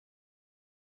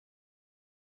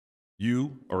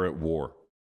You are at war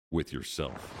with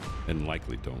yourself and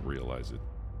likely don't realize it.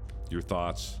 Your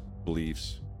thoughts,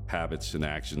 beliefs, habits, and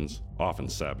actions often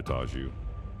sabotage you.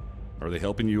 Are they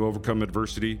helping you overcome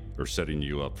adversity or setting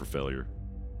you up for failure?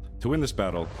 To win this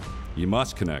battle, you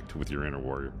must connect with your inner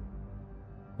warrior.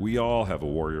 We all have a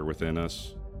warrior within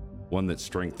us, one that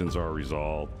strengthens our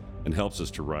resolve and helps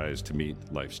us to rise to meet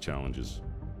life's challenges.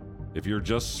 If you're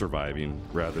just surviving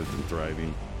rather than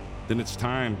thriving, then it's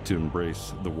time to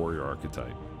embrace the warrior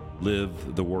archetype,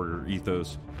 live the warrior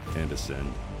ethos, and ascend.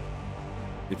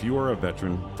 If you are a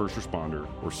veteran, first responder,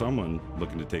 or someone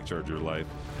looking to take charge of your life,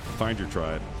 find your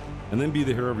tribe, and then be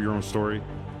the hero of your own story,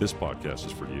 this podcast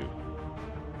is for you.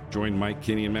 Join Mike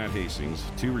Kinney and Matt Hastings,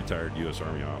 two retired U.S.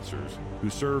 Army officers who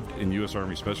served in U.S.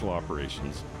 Army Special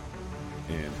Operations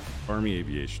and Army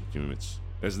Aviation units,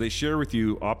 as they share with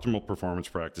you optimal performance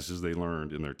practices they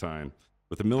learned in their time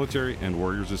with the Military and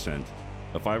Warriors Ascent,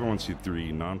 a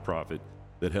 501c3 nonprofit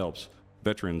that helps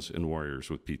veterans and warriors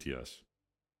with PTS.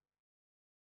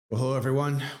 Well, hello,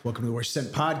 everyone. Welcome to the Warriors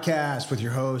Ascent podcast with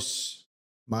your hosts,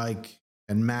 Mike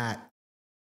and Matt.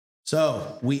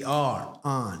 So we are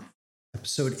on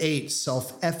episode 8,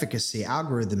 self-efficacy,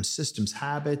 algorithms, systems,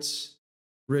 habits,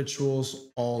 rituals,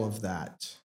 all of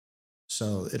that.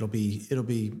 So it'll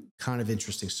be kind of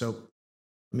interesting. So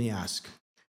let me ask,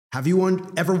 have you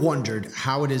ever wondered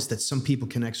how it is that some people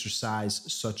can exercise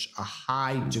such a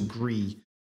high degree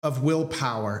of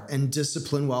willpower and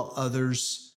discipline while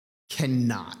others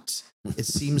cannot? It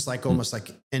seems like almost like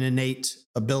an innate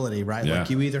ability, right? Yeah. Like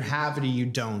you either have it or you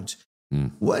don't.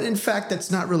 When in fact,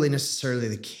 that's not really necessarily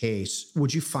the case.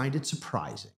 Would you find it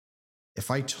surprising if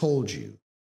I told you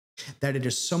that it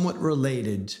is somewhat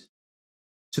related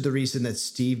to the reason that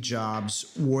Steve Jobs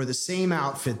wore the same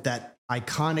outfit, that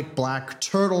iconic black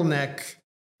turtleneck,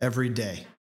 every day,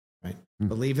 right?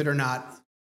 Believe it or not.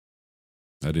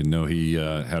 I didn't know he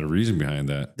had a reason behind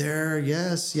that.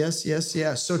 Yes.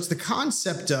 So it's the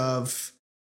concept of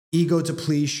ego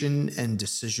depletion and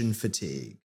decision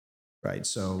fatigue, right?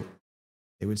 So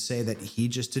they would say that he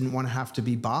just didn't want to have to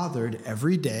be bothered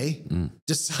every day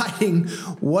deciding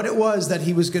what it was that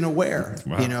he was going to wear,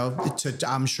 Wow. you know,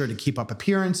 I'm sure to keep up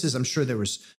appearances. I'm sure there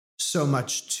was so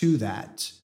much to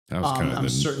that. I'm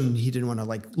certain he didn't want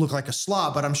to look like a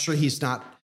slob, but I'm sure he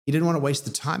didn't want to waste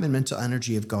the time and mental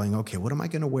energy of going, okay, what am I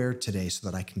going to wear today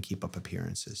so that I can keep up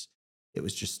appearances? It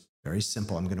was just very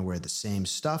simple. I'm going to wear the same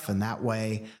stuff. And that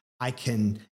way I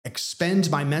can expend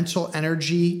my mental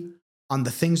energy on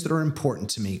the things that are important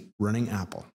to me, running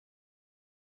Apple.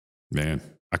 Man,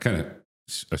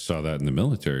 I saw that in the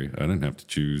military. I didn't have to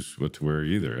choose what to wear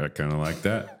either. I kind of like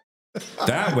that.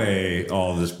 That way,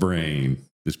 all this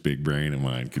big brain of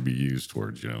mine could be used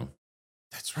towards,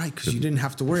 That's right, because you didn't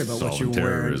have to worry about what you were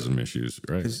wearing. Terrorism issues,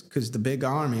 right? Because the big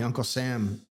army, Uncle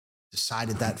Sam,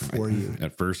 decided that for you.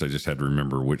 At first, I just had to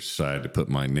remember which side to put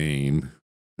my name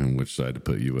and which side to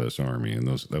put U.S. Army, and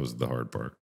that was the hard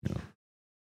part.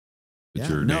 But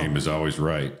your name is always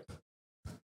right.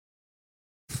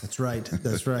 That's right.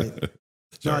 That's right.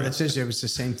 That's just, it was the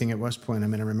same thing at West Point. I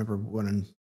mean, I remember when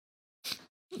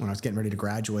I was getting ready to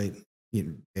graduate, they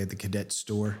had the cadet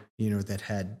store, that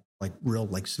had real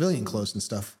civilian clothes and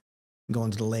stuff.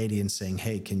 Going to the lady and saying,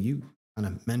 "Hey, can you kind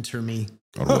of mentor me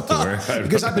on what to wear?"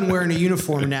 Because I've been wearing a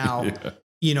uniform now,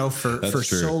 for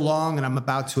so long, and I'm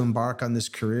about to embark on this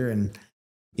career, and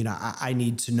I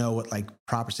need to know what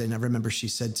proper say. And I remember she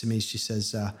said to me, she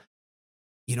says,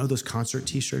 those concert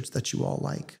t-shirts that you all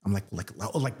like? I'm like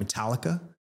Metallica?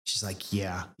 She's like,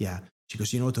 yeah. She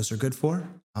goes, you know what those are good for?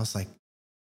 I was like,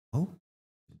 oh,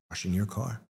 washing your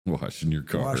car. Washing your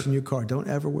car. Don't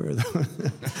ever wear them.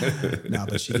 No,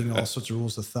 but she gave me all sorts of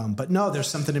rules of thumb. But no, there's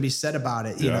something to be said about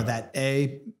it. That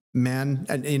man,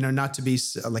 and not to be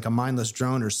like a mindless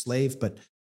drone or slave, but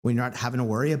when you're not having to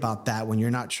worry about that, when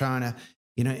you're not trying to,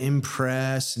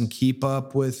 impress and keep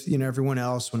up with, everyone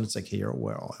else, when it's like, hey, you're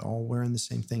all wearing the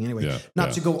same thing. Anyway,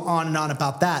 not to go on and on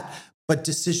about that, but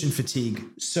decision fatigue.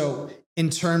 So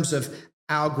in terms of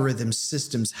algorithms,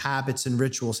 systems, habits, and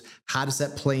rituals, how does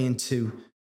that play into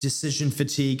decision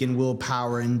fatigue and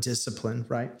willpower and discipline,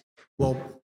 right? Well,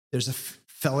 there's a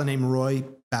fella named Roy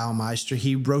Baumeister.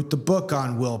 He wrote the book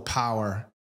on willpower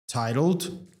titled,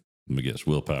 let me guess,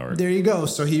 Willpower. There you go.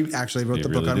 So he actually wrote the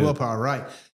book on willpower, right?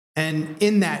 And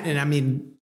in that, and I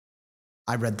mean,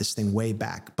 I read this thing way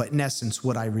back, but in essence,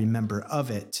 what I remember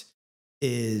of it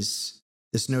is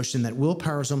this notion that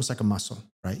willpower is almost like a muscle,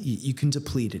 right? You can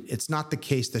deplete it. It's not the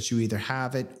case that you either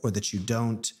have it or that you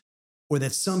don't, or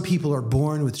that some people are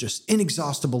born with just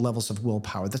inexhaustible levels of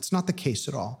willpower. That's not the case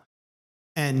at all.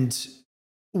 And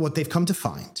what they've come to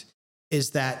find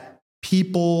is that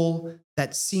people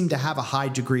that seem to have a high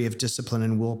degree of discipline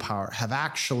and willpower have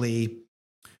actually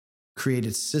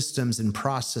created systems and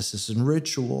processes and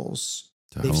rituals.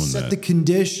 They've set the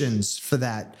conditions for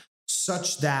that,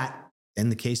 such that in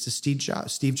the case of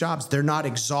Steve Jobs, they're not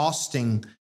exhausting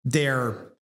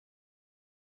their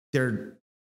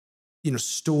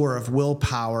store of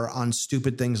willpower on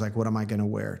stupid things like, what am I going to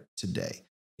wear today?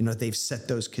 They've set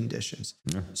those conditions.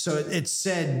 Yeah. So it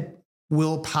said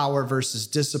willpower versus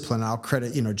discipline. I'll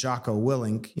credit, Jocko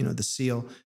Willink, the SEAL.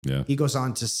 Yeah. He goes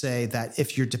on to say that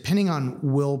if you're depending on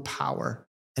willpower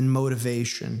and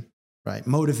motivation, right?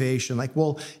 Motivation, like,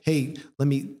 well, hey, let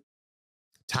me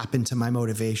tap into my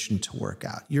motivation to work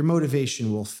out. Your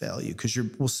motivation will fail you because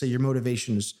we'll say your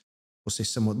motivation is, we'll say,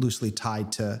 somewhat loosely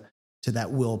tied to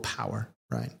that willpower,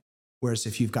 right? Whereas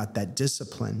if you've got that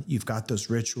discipline, you've got those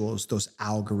rituals, those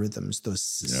algorithms, those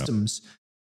systems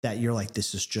that you're like,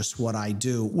 this is just what I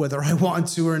do. Whether I want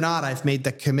to or not, I've made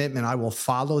the commitment. I will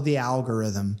follow the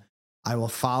algorithm. I will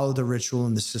follow the ritual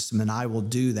and the system, and I will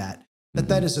do that.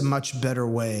 That is a much better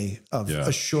way of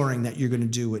assuring that you're going to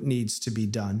do what needs to be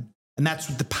done. And that's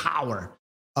what the power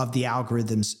of the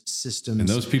algorithms, systems. And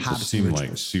those people seem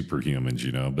like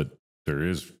superhumans, but there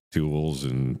is tools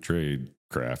and trade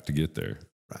craft to get there.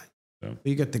 Right. So.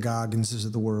 You get the Gogginses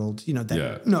of the world,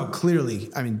 no, clearly,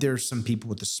 I mean, there's some people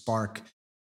with the spark,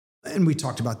 and we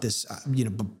talked about this,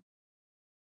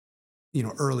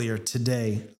 earlier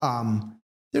today.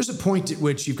 There's a point at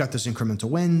which you've got those incremental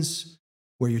wins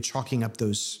where you're chalking up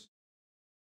those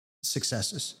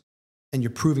successes and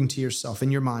you're proving to yourself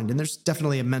in your mind. And there's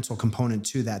definitely a mental component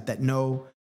to that no,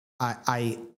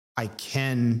 I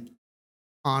can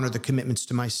honor the commitments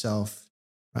to myself,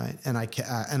 right? And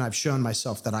I've shown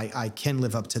myself that I can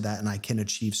live up to that and I can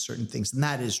achieve certain things. And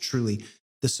that is truly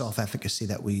the self-efficacy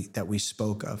that we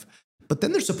spoke of. But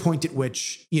then there's a point at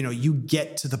which, you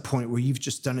get to the point where you've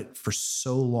just done it for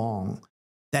so long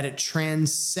that it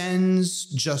transcends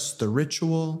just the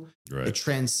ritual. Right. It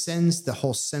transcends the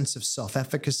whole sense of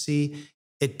self-efficacy.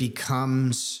 It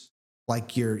becomes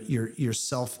like your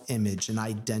self-image and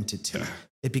identity. Yeah.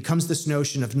 It becomes this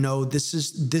notion of, no, this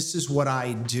is what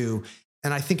I do.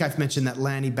 And I think I've mentioned that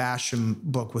Lanny Basham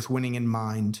book with Winning in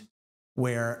Mind,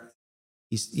 where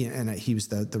he was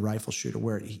the rifle shooter,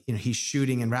 where he's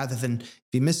shooting, and rather than, if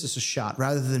he misses a shot,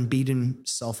 rather than beat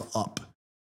himself up,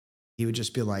 he would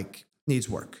just be like, needs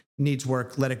work,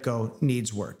 let it go,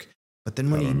 needs work. But then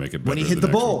when he hit the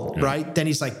bull, right, then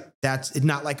he's like, that's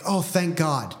not like, oh, thank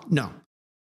God. No,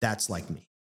 that's like me.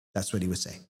 That's what he would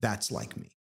say. That's like me.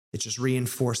 It's just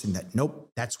reinforcing that,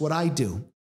 nope, that's what I do.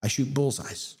 I shoot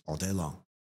bullseyes all day long,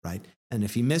 right? And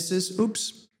if he misses,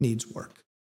 oops, needs work.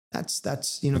 That's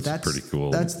pretty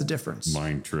cool. That's the difference.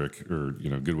 Mind trick, or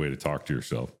good way to talk to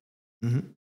yourself. Mm-hmm.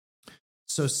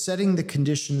 So setting the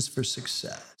conditions for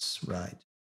success, right?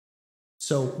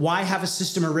 So why have a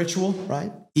system or ritual,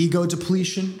 right? Ego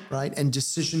depletion, right? And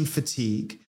decision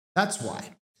fatigue. That's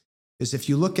why. Because if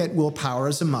you look at willpower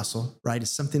as a muscle, right,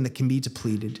 it's something that can be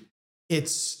depleted.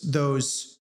 It's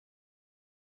those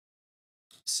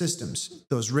systems,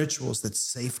 those rituals that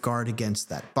safeguard against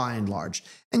that, by and large.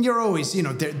 And you're always, you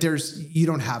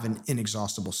don't have an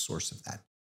inexhaustible source of that.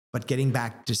 But getting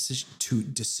back to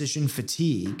decision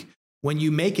fatigue, when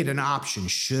you make it an option,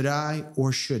 should I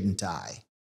or shouldn't I?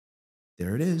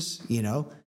 There it is,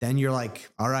 then you're like,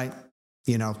 all right,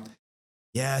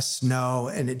 yes, no.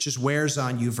 And it just wears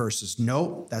on you versus,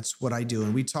 nope, that's what I do.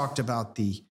 And we talked about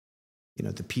the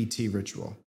PT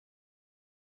ritual.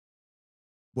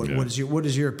 What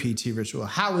is your PT ritual?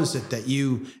 How is it that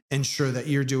you ensure that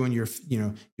you're doing your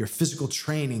physical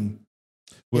training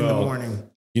in the morning?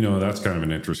 That's kind of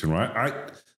an interesting one.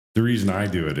 The reason I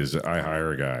do it is I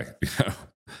hire a guy.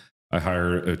 I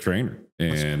hire a trainer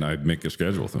and I make a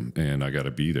schedule with him, and I got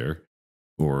to be there.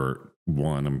 Or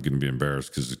one, I'm going to be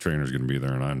embarrassed because the trainer's going to be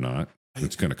there and I'm not.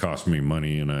 It's going to cost me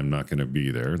money and I'm not going to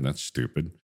be there. And that's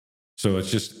stupid. So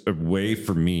it's just a way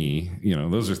for me,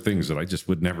 those are things that I just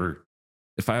would never,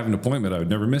 if I have an appointment, I would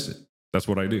never miss it. That's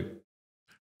what I do.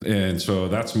 And so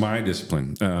that's my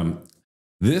discipline.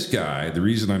 This guy, the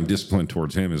reason I'm disciplined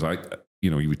towards him is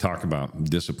we talk about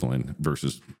discipline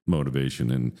versus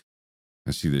motivation. And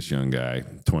I see this young guy,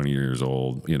 20 years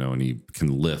old, and he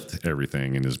can lift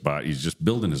everything in his body. He's just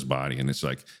building his body. And it's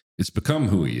like, it's become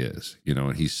who he is,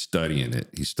 and he's studying it.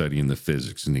 He's studying the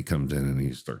physics, and he comes in and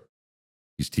he's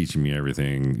teaching me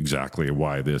everything, exactly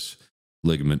why this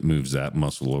ligament moves that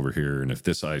muscle over here. And if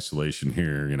this isolation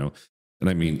here, and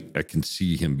I mean, I can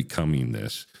see him becoming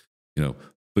this,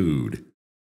 food,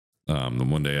 The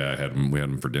one day we had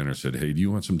him for dinner, said, "Hey, do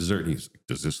you want some dessert?" And he's like,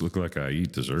 "Does this look like I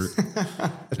eat dessert?"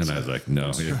 And I was like,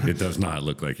 "No, it does not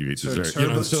look like you eat dessert."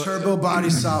 Turbo body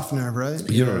softener, right?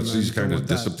 It's these kind of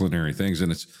disciplinary things.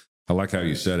 And I like how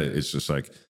you said it. It's just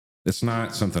like, it's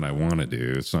not something I want to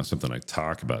do. It's not something I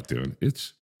talk about doing.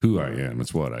 It's who I am.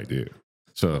 It's what I do.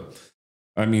 So,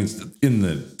 I mean, in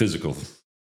the physical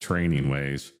training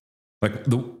ways, like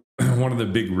one of the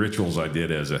big rituals I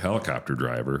did as a helicopter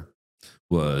driver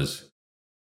was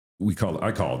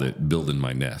I called it building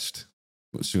my nest.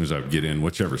 As soon as I would get in,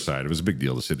 whichever side, it was a big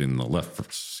deal to sit in the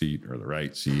left seat or the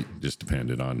right seat. Just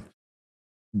depended on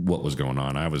what was going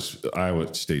on. I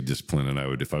would stay disciplined,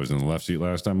 and if I was in the left seat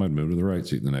last time, I'd move to the right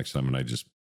seat the next time, and I just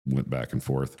went back and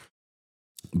forth.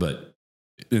 But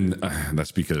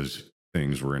that's because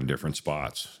things were in different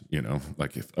spots.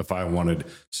 Like if I wanted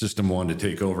system one to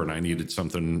take over and I needed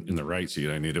something in the right seat,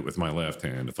 I need it with my left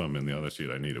hand. If I'm in the other seat,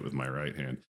 I need it with my right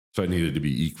hand. So I needed to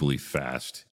be equally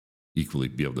fast, equally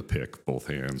be able to pick both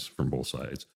hands from both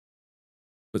sides.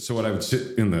 But so when I would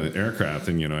sit in the aircraft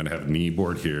and, I'd have a knee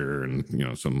board here and,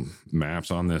 some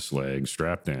maps on this leg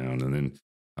strapped down. And then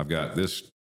I've got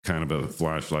this kind of a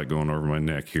flashlight going over my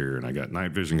neck here. And I got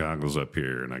night vision goggles up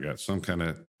here. And I got some kind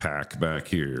of pack back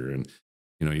here. And,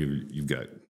 you've got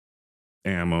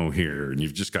ammo here. And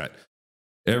you've just got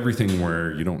everything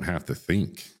where you don't have to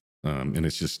think. And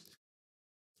it's just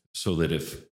so that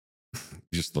if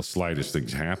just the slightest thing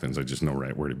happens, I just know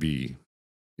right where to be,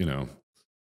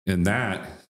 And that,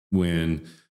 when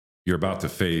you're about to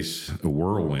face a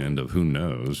whirlwind of who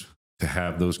knows, to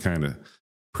have those kind of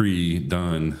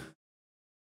pre-done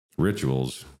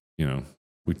rituals,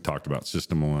 we talked about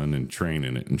system one and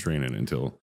training it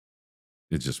until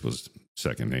it just was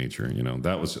second nature.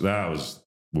 That was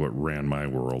what ran my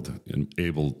world and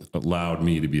allowed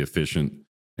me to be efficient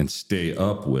and stay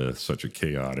up with such a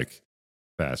chaotic,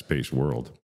 fast-paced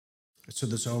world. So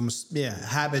there's almost,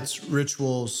 habits,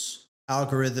 rituals,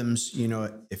 algorithms.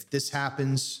 If this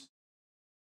happens,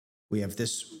 we have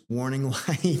this warning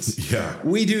light. Yeah.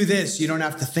 We do this. You don't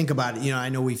have to think about it. I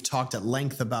know we've talked at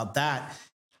length about that.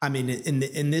 I mean,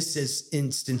 in this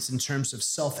instance, in terms of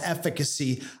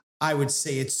self-efficacy, I would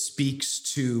say it speaks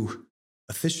to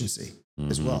efficiency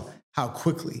as well. How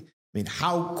quickly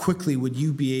would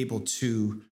you be able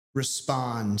to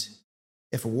respond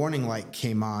if a warning light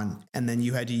came on and then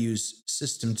you had to use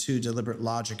system 2, deliberate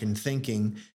logic and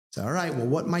thinking? So, all right, well,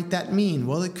 what might that mean?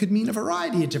 Well, it could mean a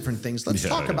variety of different things. Let's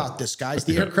talk about this, guys.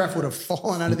 The aircraft would have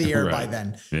fallen out of the air by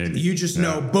then. Maybe. You just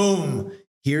know, boom,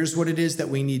 here's what it is that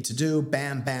we need to do.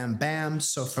 Bam, bam, bam.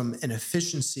 So from an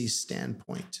efficiency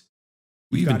standpoint,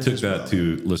 we even took that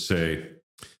to, let's say,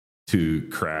 to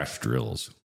crash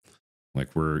drills.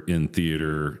 Like we're in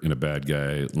theater in a bad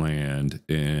guy land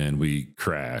and we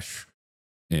crash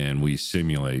and we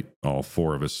simulate all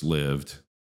 4 of us lived.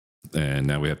 And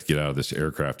now we have to get out of this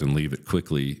aircraft and leave it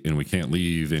quickly. And we can't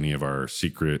leave any of our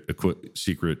secret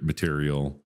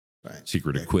material,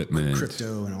 secret equipment,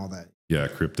 crypto and all that. Yeah,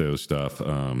 crypto stuff.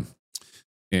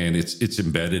 And it's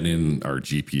embedded in our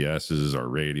GPSs, our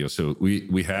radio. So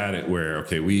we had it where,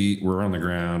 we're on the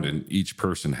ground and each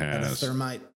person has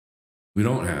thermite. We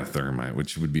don't have thermite,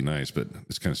 which would be nice, but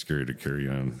it's kind of scary to carry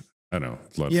on. I don't know.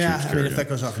 A lot of troops carry if that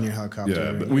goes off in your helicopter.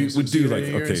 Yeah, but we would do like,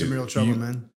 you're in some real trouble,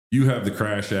 man. You have the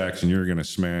crash action. You're going to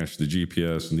smash the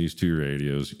GPS and these 2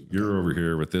 radios. You're over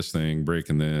here with this thing,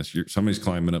 breaking this. Somebody's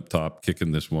climbing up top,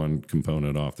 kicking this one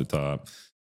component off the top.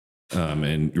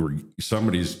 And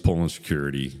somebody's pulling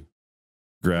security,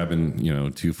 grabbing,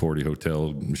 240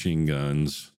 hotel machine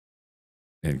guns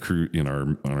and crew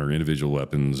on our individual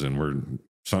weapons. And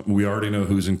we already know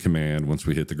who's in command once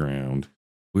we hit the ground.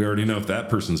 We already know if that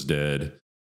person's dead,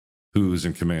 who's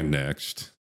in command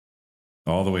next,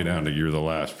 all the way down to you're the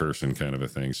last person kind of a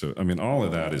thing. So, I mean, all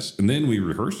of that is, and then we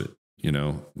rehearse it,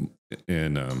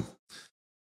 and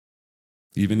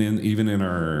even in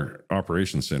our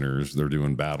operation centers, they're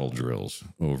doing battle drills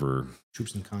over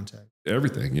troops in contact,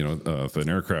 everything, if an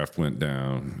aircraft went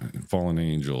down, fallen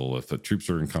angel, if the troops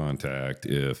are in contact,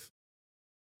 if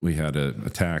we had an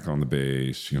attack on the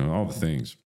base, all the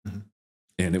things. Mm-hmm.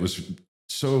 And it was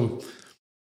so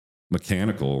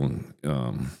mechanical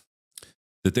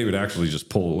that they would actually just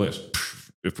pull a list.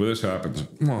 If this happens,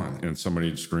 come on. And somebody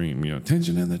would scream,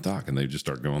 attention in the dock. And they'd just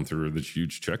start going through this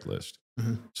huge checklist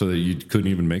so that you couldn't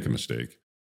even make a mistake.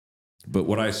 But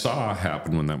what I saw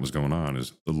happen when that was going on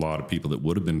is a lot of people that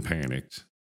would have been panicked,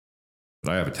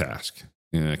 but I have a task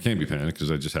and I can't be panicked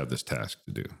because I just have this task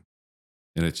to do.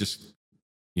 And it just,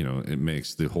 it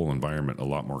makes the whole environment a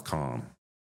lot more calm.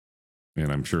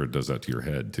 And I'm sure it does that to your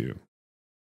head too.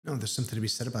 No, there's something to be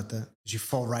said about that. Because you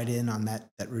fall right in on that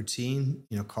routine,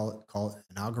 call it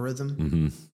an algorithm. Mm-hmm.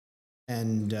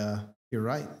 And you're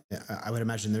right. I would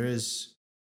imagine there is,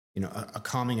 a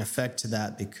calming effect to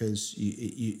that, because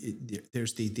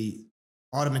there's the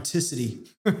automaticity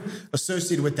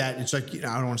associated with that. It's like, I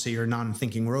don't want to say you're a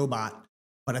non-thinking robot,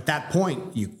 but at that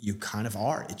point you kind of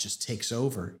are. It just takes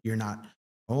over. You're not,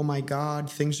 oh my God,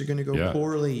 things are going to go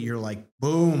poorly. You're like,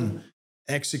 boom,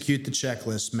 execute the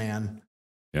checklist, man.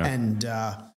 Yeah. And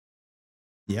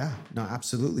no,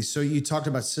 absolutely. So you talked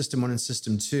about system 1 and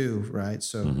system 2, right?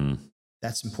 So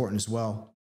that's important as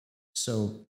well.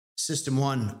 So system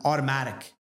 1,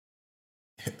 automatic,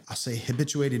 I'll say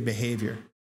habituated behavior,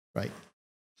 right?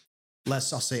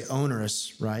 Less, I'll say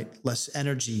onerous, right? Less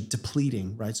energy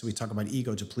depleting, right? So we talk about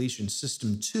ego depletion.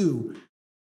 System 2,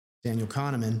 Daniel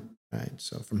Kahneman, right?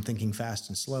 So from Thinking Fast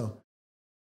and Slow,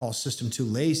 all system 2,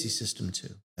 lazy system 2.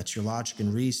 That's your logic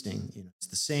and reasoning. It's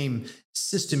the same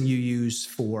system you use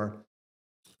for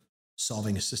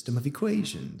solving a system of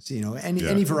equations,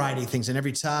 any variety of things. And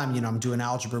every time, I'm doing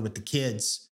algebra with the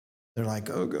kids, they're like,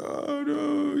 oh God,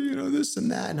 this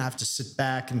and that. And I have to sit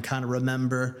back and kind of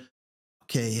remember,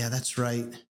 okay, yeah, that's right.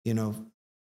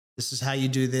 This is how you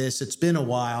do this. It's been a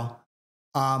while.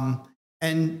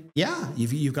 And yeah,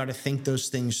 you've got to think those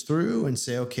things through and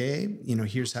say, okay,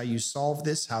 here's how you solve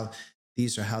this,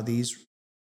 this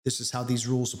is how these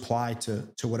rules apply to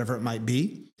whatever it might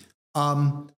be.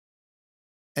 And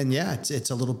yeah, it's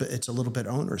a little bit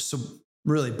onerous. So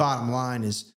really, bottom line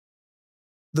is,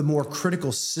 the more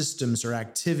critical systems or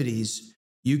activities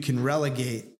you can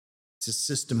relegate to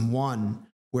system 1,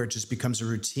 where it just becomes a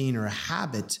routine or a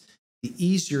habit, the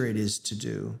easier it is to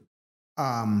do,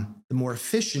 the more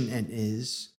efficient it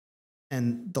is,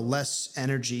 and the less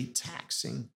energy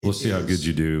taxing. We'll see how good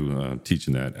you do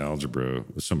teaching that algebra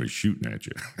with somebody shooting at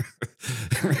you.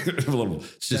 A little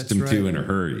system 2 in a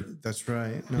hurry. That's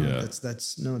right. No,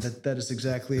 that is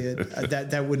exactly it.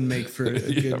 That wouldn't make for a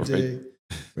good day,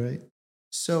 right?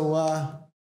 So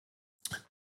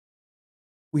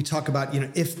we talk about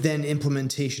if-then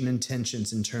implementation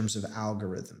intentions in terms of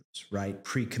algorithms, right?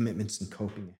 Pre-commitments and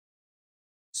coping.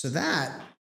 So that,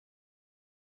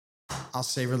 I'll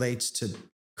say, relates to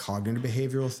cognitive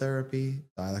behavioral therapy,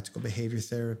 dialectical behavior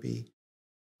therapy.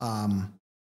 And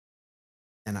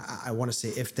I want to say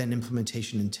if-then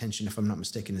implementation intention, if I'm not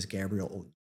mistaken, is Gabriel.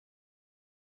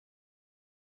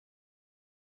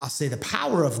 I'll say the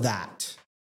power of that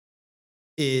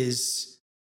is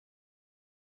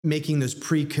making those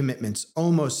pre-commitments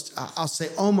almost, I'll say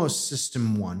almost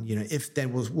system 1,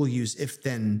 if-then, we'll use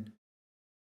if-then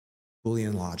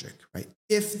Boolean logic, right?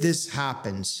 If this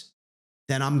happens,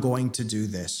 then I'm going to do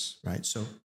this, right? So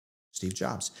Steve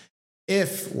Jobs,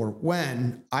 if or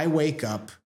when I wake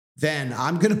up, then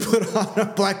I'm going to put on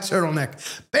a black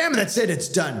turtleneck. Bam, that's it. It's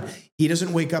done. He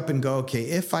doesn't wake up and go, okay,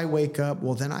 if I wake up,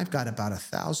 well, then I've got about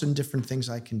 1,000 different things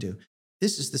I can do.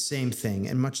 This is the same thing.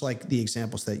 And much like the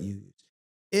examples that you use,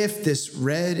 if this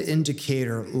red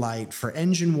indicator light for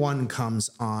engine 1 comes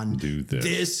on,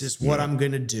 this is what I'm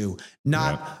going to do.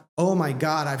 Not, oh my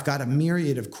God, I've got a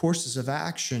myriad of courses of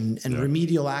action and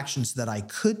remedial actions that I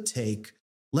could take.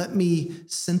 Let me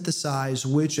synthesize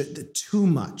too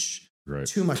much. Right.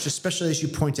 Too much, especially as you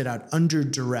pointed out, under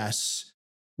duress,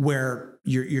 where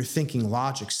you're thinking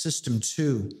logic. System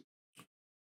 2,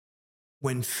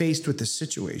 when faced with a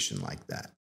situation like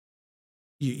that,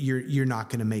 you're not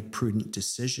going to make prudent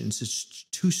decisions. It's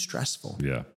too stressful.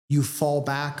 Yeah, you fall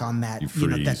back on that.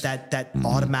 That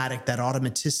automatic, that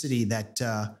automaticity, that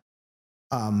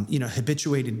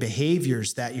habituated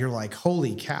behaviors that you're like,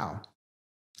 holy cow,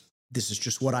 this is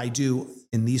just what I do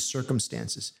in these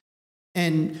circumstances.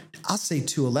 And I'll say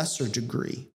to a lesser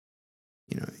degree,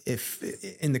 if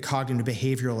in the cognitive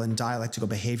behavioral and dialectical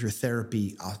behavior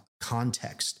therapy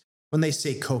context, when they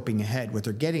say coping ahead, what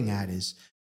they're getting at is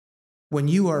when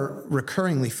you are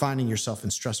recurringly finding yourself in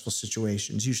stressful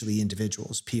situations, usually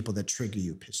individuals, people that trigger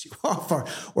you, piss you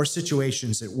off, or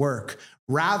situations at work,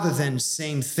 rather than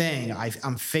same thing,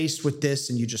 I'm faced with this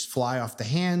and you just fly off the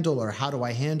handle, or how do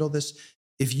I handle this?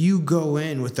 If you go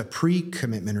in with a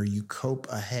pre-commitment or you cope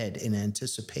ahead in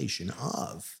anticipation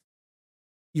of,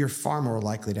 you're far more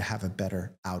likely to have a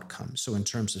better outcome. So in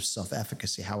terms of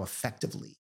self-efficacy, how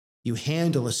effectively you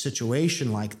handle a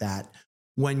situation like that,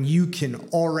 when you can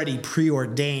already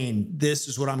preordain, this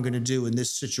is what I'm going to do in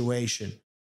this situation,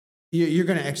 you're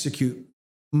going to execute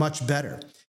much better,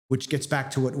 which gets back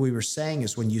to what we were saying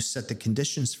is when you set the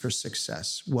conditions for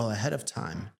success well ahead of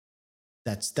time,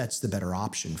 that's the better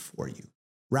option for you,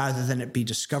 rather than it be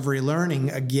discovery learning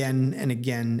again and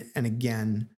again and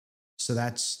again. So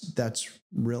that's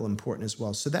real important as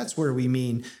well. So that's where we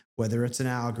mean whether it's an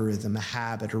algorithm, a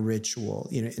habit, a ritual,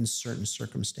 in certain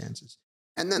circumstances.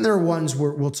 And then there are ones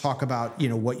where we'll talk about,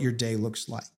 what your day looks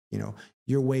like,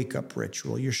 your wake up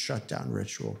ritual, your shutdown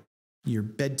ritual, your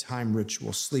bedtime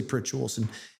ritual, sleep rituals, and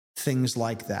things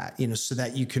like that, so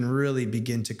that you can really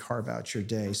begin to carve out your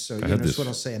day. So that's what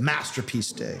I'll say, a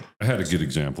masterpiece day. I had a good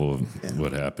example of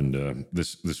what happened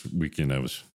this weekend. I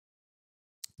was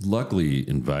luckily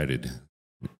invited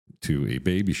to a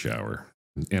baby shower,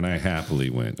 and I happily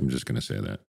went. I'm just going to say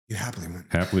that. You happily went.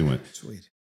 Happily went. Sweet.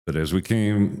 But as we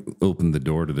opened the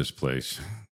door to this place,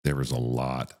 there was a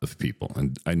lot of people,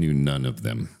 and I knew none of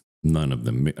them. None of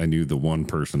them. I knew the one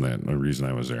person the reason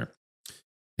I was there.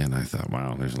 And I thought,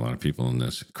 wow, there's a lot of people in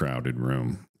this crowded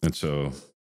room. And so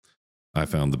I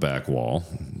found the back wall,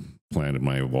 planted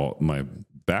my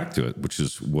back to it, which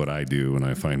is what I do when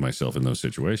I find myself in those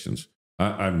situations.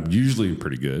 I'm usually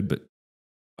pretty good, but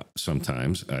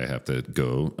sometimes I have to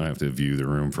view the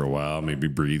room for a while, maybe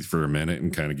breathe for a minute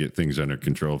and kind of get things under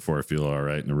control before I feel all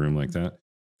right in a room like that.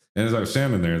 And as I was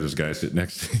standing there, this guy sitting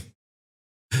next to me.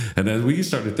 And then we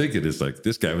started thinking, it's like,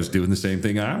 this guy was doing the same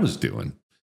thing I was doing.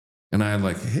 And I'm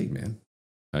like, hey, man,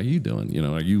 how you doing?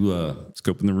 Are you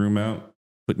scoping the room out,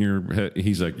 putting your head?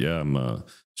 He's like, yeah, I'm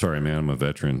sorry, man, I'm a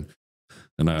veteran.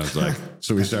 And I was like,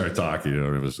 so we started talking,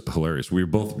 and it was hilarious. We were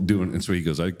both doing, and so he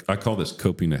goes, I call this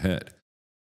coping ahead.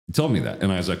 He told me that. And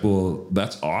I was like, well,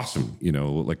 that's awesome.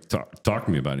 Like talk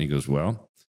to me about it. And he goes, well,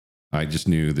 I just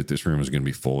knew that this room was going to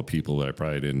be full of people that I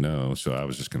probably didn't know. So I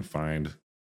was just going to find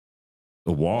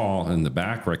a wall in the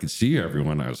back where I could see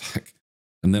everyone. I was like,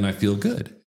 and then I feel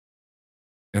good.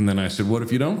 And then I said, what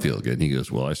if you don't feel good? And he goes,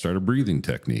 well, I started a breathing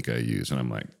technique I use. And I'm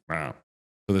like, wow.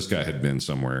 So this guy had been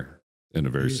somewhere in a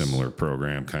very similar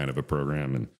program, kind of a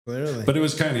program. And clearly, but it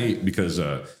was kind of neat because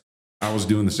I was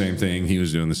doing the same thing. He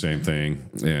was doing the same thing.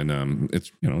 And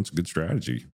it's a good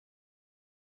strategy.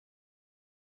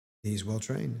 He's well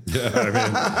trained. Yeah, I mean,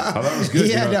 that was good.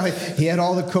 He had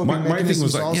all the coping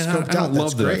mechanisms all scoped out.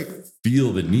 That's great. I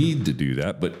feel the need to do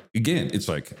that. But again, it's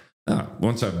like,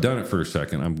 once I've done it for a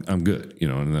second, I'm good,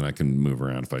 and then I can move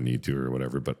around if I need to or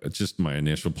whatever. But it's just my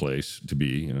initial place to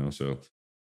be, so.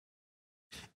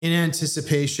 In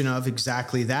anticipation of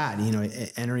exactly that,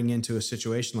 entering into a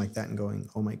situation like that and going,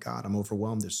 oh my God, I'm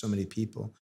overwhelmed. There's so many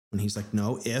people. When he's like,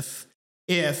 no, if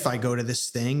I go to this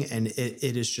thing and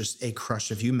it is just a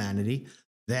crush of humanity,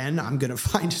 then I'm going to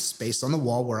find a space on the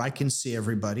wall where I can see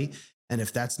everybody. And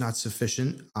if that's not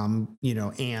sufficient, I'm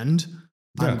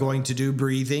going to do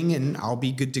breathing and I'll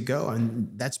be good to go.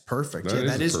 And that's perfect.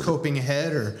 That is coping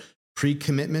ahead or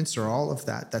pre-commitments or all of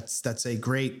that. That's a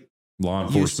great law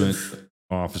enforcement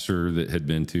officer that had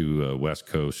been to West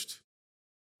Coast,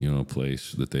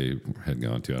 place that they had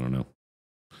gone to. I don't know.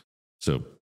 So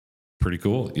pretty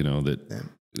cool, that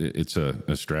it's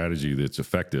a strategy that's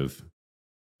effective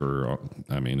for,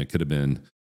 it could have been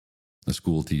a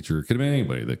school teacher. It could have been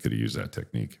anybody that could have used that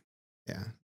technique. Yeah,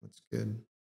 that's good.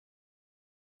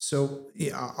 So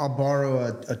I'll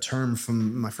borrow a term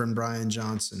from my friend Brian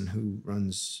Johnson, who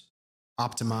runs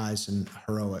Optimize and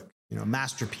Heroic,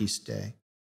 masterpiece day.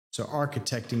 So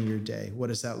architecting your day, what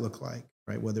does that look like,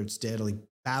 right? Whether it's daily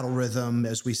battle rhythm,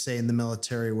 as we say in the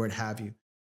military, or what have you.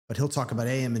 But he'll talk about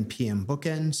AM and PM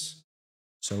bookends.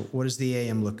 So what does the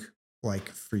AM look like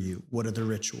for you? What are the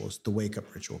rituals, the wake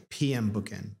up ritual? PM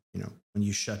bookend, when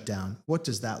you shut down, what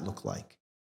does that look like?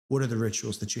 What are the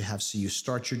rituals that you have so you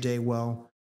start your day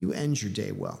well, you end your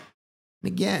day well?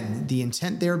 And again, the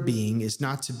intent there being is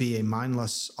not to be a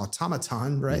mindless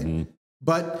automaton, right? Mm-hmm.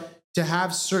 But to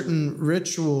have certain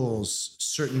rituals,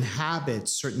 certain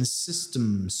habits, certain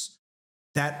systems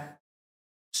that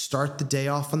start the day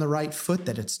off on the right foot,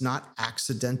 that it's not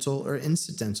accidental or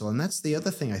incidental. And that's the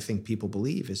other thing I think people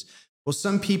believe is, well,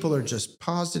 some people are just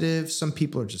positive. Some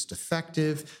people are just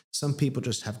effective. Some people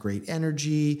just have great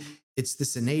energy. It's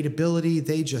this innate ability.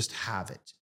 They just have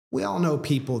it. We all know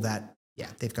people that,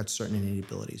 they've got certain innate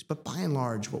abilities. But by and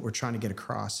large, what we're trying to get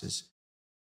across is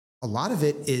a lot of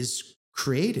it is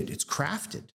created. It's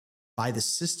crafted by the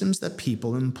systems that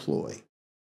people employ.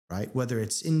 Right? Whether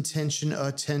it's intention,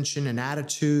 attention, and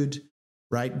attitude,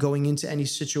 right? Going into any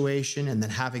situation and then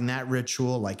having that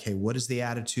ritual, like, hey, what is the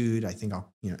attitude? I think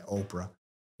Oprah,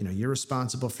 you're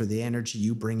responsible for the energy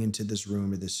you bring into this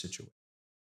room or this situation.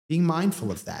 Being mindful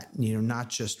of that, not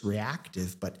just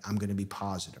reactive, but I'm going to be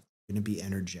positive. I'm going to be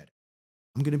energetic.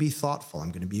 I'm going to be thoughtful.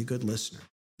 I'm going to be a good listener.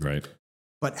 Right.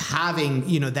 But having,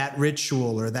 that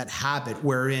ritual or that habit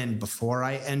wherein before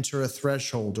I enter a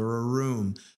threshold or a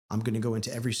room, I'm going to go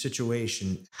into every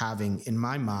situation having in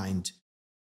my mind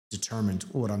determined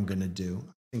what I'm going to do.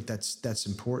 I think that's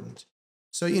important.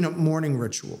 So, morning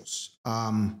rituals.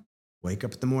 Wake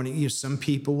up in the morning. Some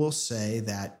people will say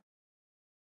that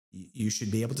you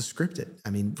should be able to script it. I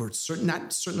mean, for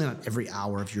certainly not every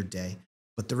hour of your day,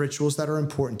 but the rituals that are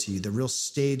important to you, the real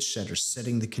stage setters,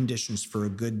 setting the conditions for a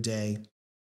good day.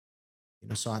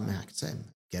 So I could say,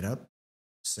 get up,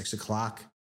 6 o'clock,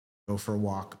 go for a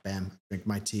walk, bam, drink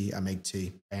my tea. I make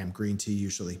tea, bam, green tea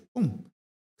usually, boom,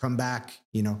 come back,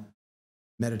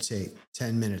 meditate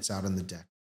 10 minutes out on the deck,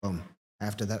 boom.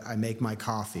 After that, I make my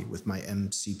coffee with my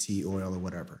MCT oil or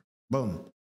whatever,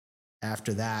 boom.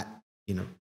 After that,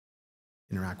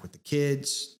 interact with the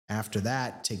kids. After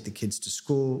that, take the kids to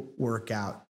school, work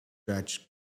out, stretch,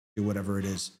 do whatever it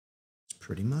is. That's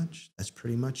pretty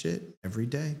much it every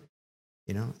day.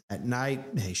 At night,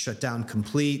 hey, shutdown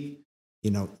complete.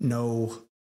 No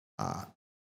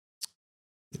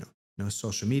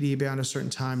social media beyond a certain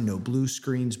time, no blue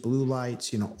screens, blue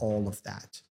lights, all of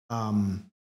that.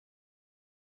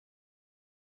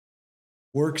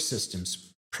 Work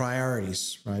systems,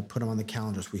 priorities, right? Put them on the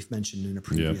calendars. We've mentioned in a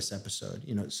previous episode,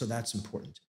 so that's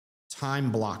important.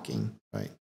 Time blocking,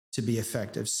 right? To be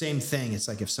effective. Same thing. It's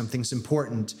like if something's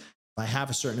important, if I have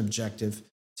a certain objective,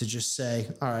 to just say,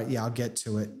 all right, yeah, I'll get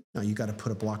to it. No, you got to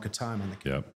put a block of time on the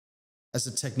calendar. Yep. As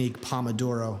a technique,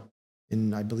 Pomodoro,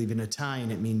 I believe in Italian,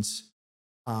 it means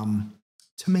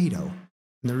tomato.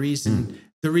 And the reason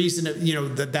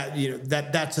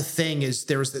that's a thing is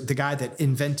there was the guy that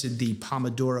invented the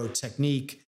Pomodoro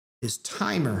technique. His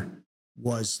timer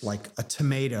was like a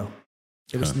tomato.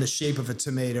 It was in the shape of a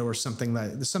tomato or something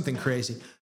crazy.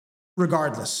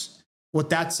 Regardless, what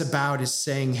that's about is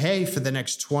saying, hey, for the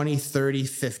next 20, 30,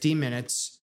 50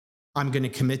 minutes, I'm going to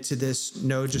commit to this.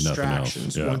 No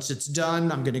distractions. Yeah. Once it's done,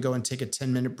 I'm going to go and take a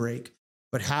 10-minute break.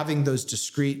 But having those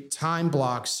discrete time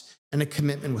blocks and a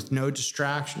commitment with no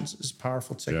distractions is a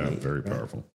powerful technique. Yeah, very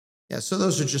powerful. Yeah, so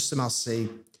those are just some, I'll say,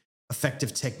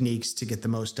 effective techniques to get the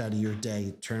most out of your day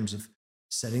in terms of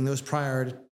setting those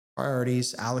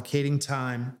priorities, allocating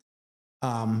time,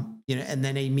 and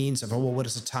then a means of, what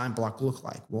does a time block look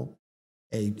like? Well,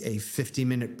 a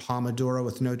 50-minute Pomodoro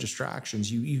with no distractions.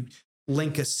 You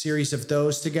link a series of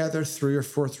those together, 3 or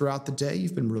 4 throughout the day,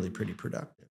 you've been really pretty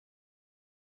productive.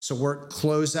 So work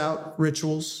closeout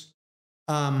rituals.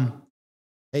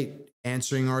 Hey,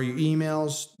 answering all your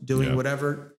emails, doing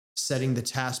whatever, setting the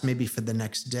task maybe for the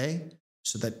next day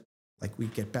so that, like, we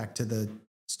get back to the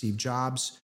Steve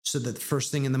Jobs, so that the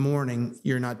first thing in the morning,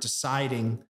 you're not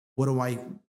deciding, what am I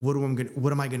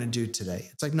going to do today?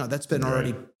 It's like, no, that's been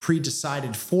already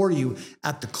pre-decided for you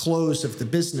at the close of the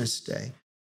business day,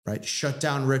 right?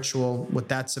 Shutdown ritual. What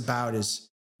that's about is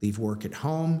leave work at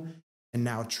home and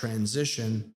now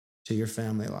transition to your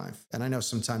family life. And I know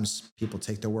sometimes people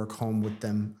take their work home with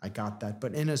them. I got that.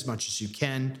 But in as much as you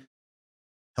can,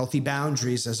 healthy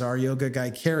boundaries, as our yoga guy,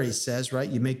 Carrie, says, right?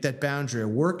 You make that boundary.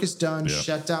 Work is done,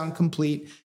 shutdown complete,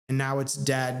 and now it's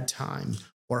dad time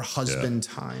or husband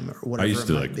time or whatever. I used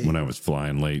to, like, when I was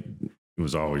flying late, it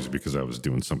was always because I was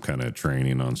doing some kind of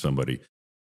training on somebody,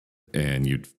 and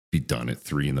you'd be done at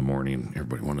 3 a.m.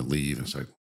 Everybody wanted to leave. It's like,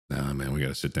 nah, man, we got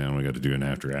to sit down. We got to do an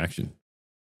after action.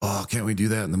 Oh, can't we do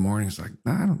that in the morning? It's like,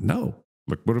 nah, I don't know.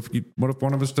 Like, what if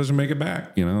one of us doesn't make it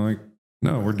back? No,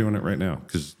 we're doing it right now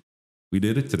because we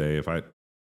did it today.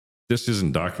 This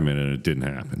isn't documented, it didn't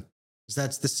happen.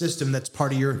 That's the system. That's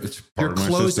part of your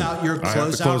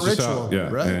closeout ritual. Yeah.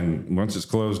 Right. And once it's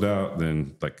closed out,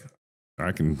 then, like,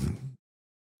 I can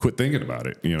quit thinking about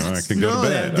it. I can go to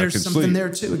bed. There's something there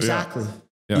too. Exactly.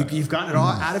 Yeah. You've gotten it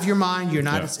all out of your mind. You're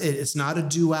not, it's not a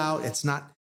do out. It's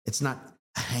not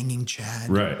a hanging Chad.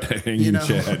 Right. Hanging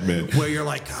Chad, man. Where you're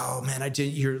like, oh man,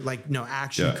 you're like, no,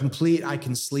 action complete. I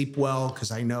can sleep well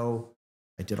because I know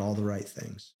I did all the right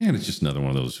things. And it's just another one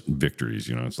of those victories,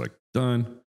 it's like,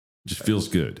 done. Just feels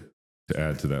good to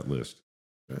add to that list.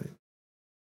 Right.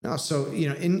 Now, so,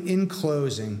 in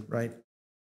closing, right,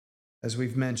 as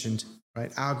we've mentioned,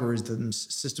 right,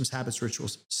 algorithms, systems, habits,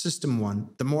 rituals, system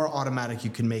 1, the more automatic you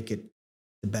can make it,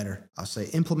 the better. I'll say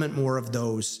implement more of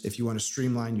those if you want to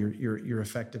streamline your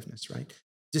effectiveness, right?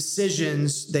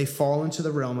 Decisions, they fall into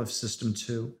the realm of system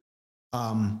 2.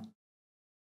 Not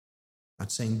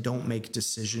saying don't make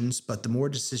decisions, but the more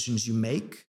decisions you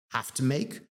have to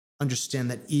make, understand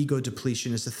that ego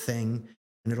depletion is a thing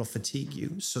and it'll fatigue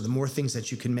you. So the more things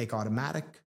that you can make automatic,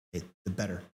 the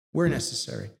better. Where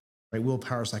necessary, right?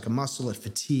 Willpower is like a muscle. It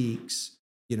fatigues,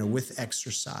 with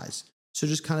exercise. So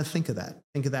just kind of think of that.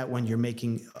 Think of that when you're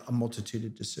making a multitude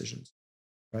of decisions,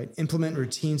 right? Implement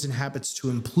routines and habits to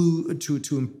improve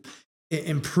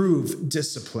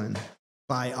discipline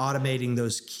by automating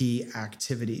those key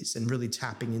activities and really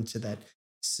tapping into that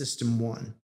system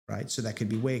 1. right? So that could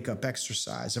be wake up,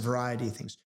 exercise, a variety of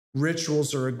things.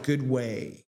 Rituals are a good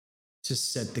way to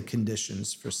set the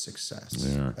conditions for success,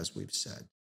 as we've said.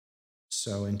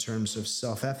 So in terms of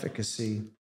self-efficacy,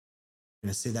 I'm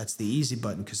going to say that's the easy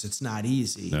button because it's not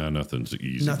easy. No, nothing's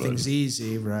easy. Nothing's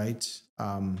easy, right?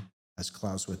 As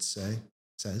Closeout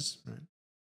says, right?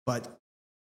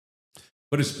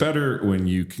 But it's better when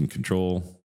you can control,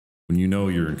 when you know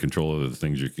you're in control of the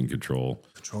things you can control.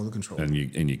 Control the control. And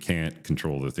you can't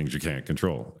control the things you can't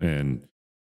control. And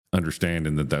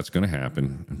understanding that that's going to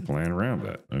happen and plan around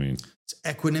that. I mean, it's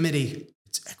equanimity.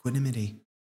 It's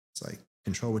like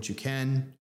control what you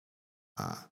can,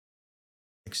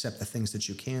 accept the things that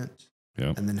you can't,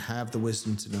 and then have the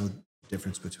wisdom to know the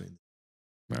difference between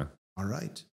them. Yeah. All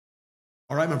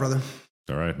right, my brother.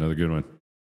 All right, another good one.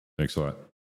 Thanks a lot.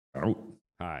 Out.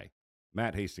 Hi,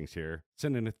 Matt Hastings here,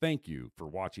 sending a thank you for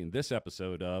watching this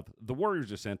episode of the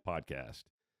Warriors Ascent podcast.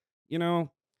 You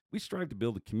know, we strive to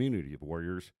build a community of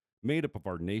warriors made up of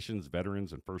our nation's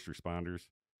veterans and first responders.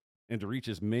 And to reach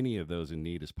as many of those in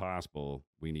need as possible,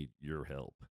 we need your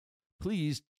help.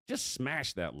 Please just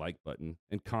smash that like button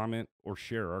and comment or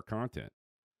share our content.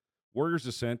 Warriors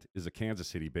Ascent is a Kansas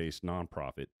City-based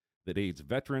nonprofit that aids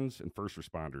veterans and first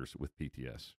responders with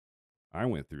PTS. I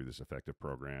went through this effective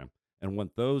program and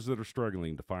want those that are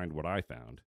struggling to find what I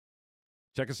found.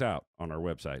 Check us out on our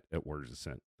website at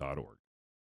warriorsascent.org.